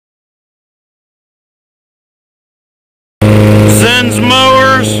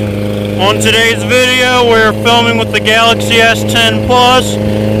On today's video, we're filming with the Galaxy S10 Plus.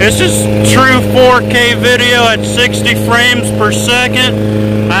 This is true 4K video at 60 frames per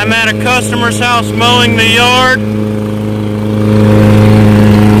second. I'm at a customer's house mowing the yard.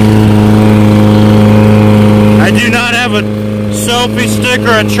 I do not have a selfie stick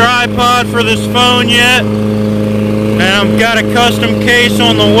or a tripod for this phone yet. And I've got a custom case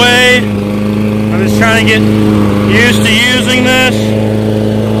on the way. I'm just trying to get used to using this.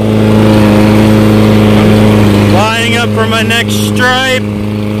 Lining up for my next stripe.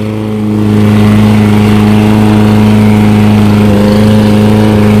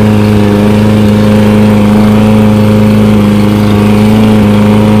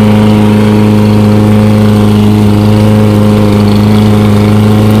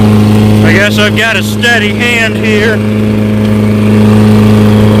 I guess I've got a steady hand here.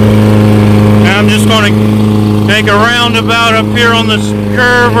 I'm just going to make a roundabout up here on this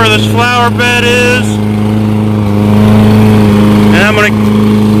curve where this flower bed is. And I'm going to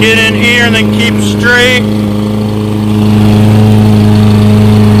get in here and then keep straight.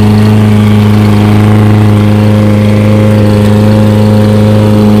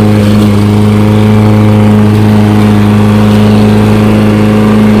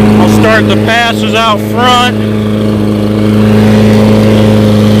 I'll start the passes out front.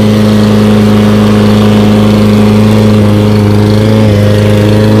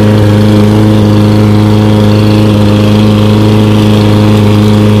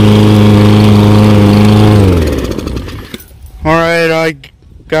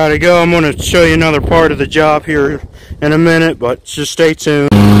 Gotta go. I'm going to show you another part of the job here in a minute, but just stay tuned.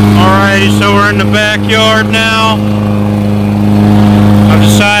 Alrighty, so we're in the backyard now. I've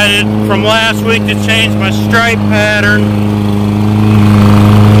decided from last week to change my stripe pattern.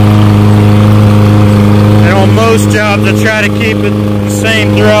 And on most jobs I try to keep it the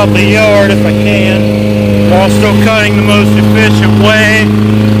same throughout the yard if I can, while still cutting the most efficient way.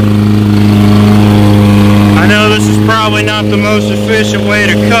 I know this is probably not the most efficient way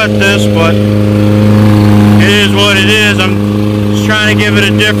to cut this, but it is what it is. I'm just trying to give it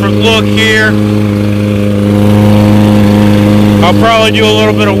a different look here. I'll probably do a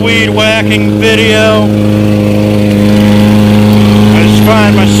little bit of weed whacking video. I just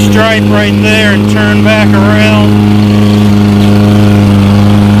find my stripe right there and turn back around.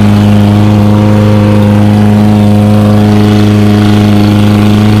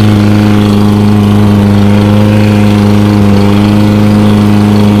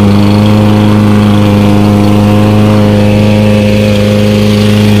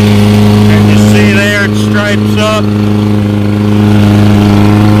 Up.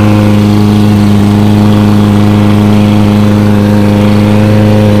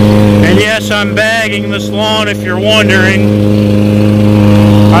 And yes, I'm bagging this lawn if you're wondering.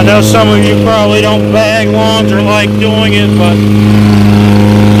 I know some of you probably don't bag lawns or like doing it, but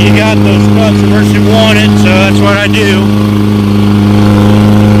you got those customers who want it, so that's what I do.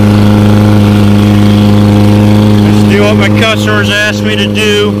 Just do what my customers ask me to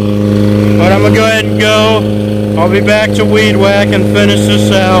do. But I'm going to go ahead and go. I'll be back to weed whack and finish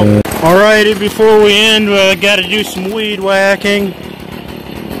this out. Alrighty, before we end, I got to do some weed whacking.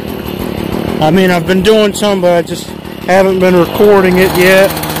 I mean, I've been doing some, but I just haven't been recording it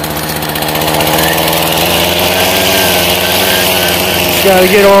yet. Just got to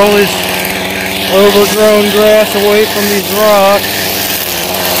get all this overgrown grass away from these rocks.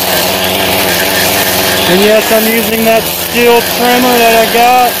 And yes, I'm using that steel trimmer that I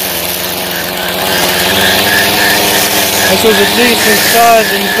got. This was a decent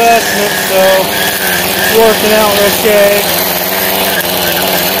sized investment, so it's working out okay.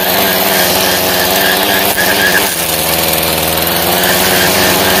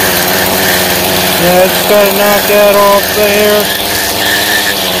 Yeah, just gotta knock that off there.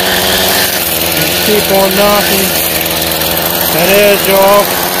 And keep on knocking that edge off.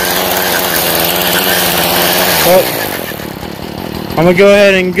 But I'm gonna go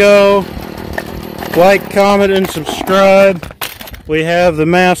ahead and go. Like, comment, and subscribe. We have the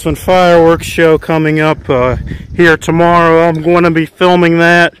Massillon Fireworks Show coming up here tomorrow. I'm going to be filming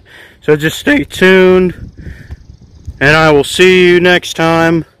that, so just stay tuned. And I will see you next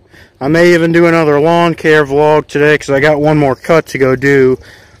time. I may even do another lawn care vlog today because I got one more cut to go do.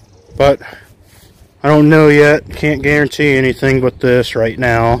 But I don't know yet. Can't guarantee anything but this right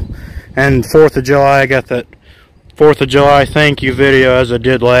now. And 4th of July, I got that 4th of July thank you video as I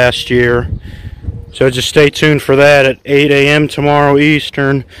did last year. So just stay tuned for that at 8 a.m. tomorrow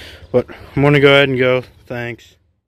Eastern. But I'm going to go ahead and go. Thanks.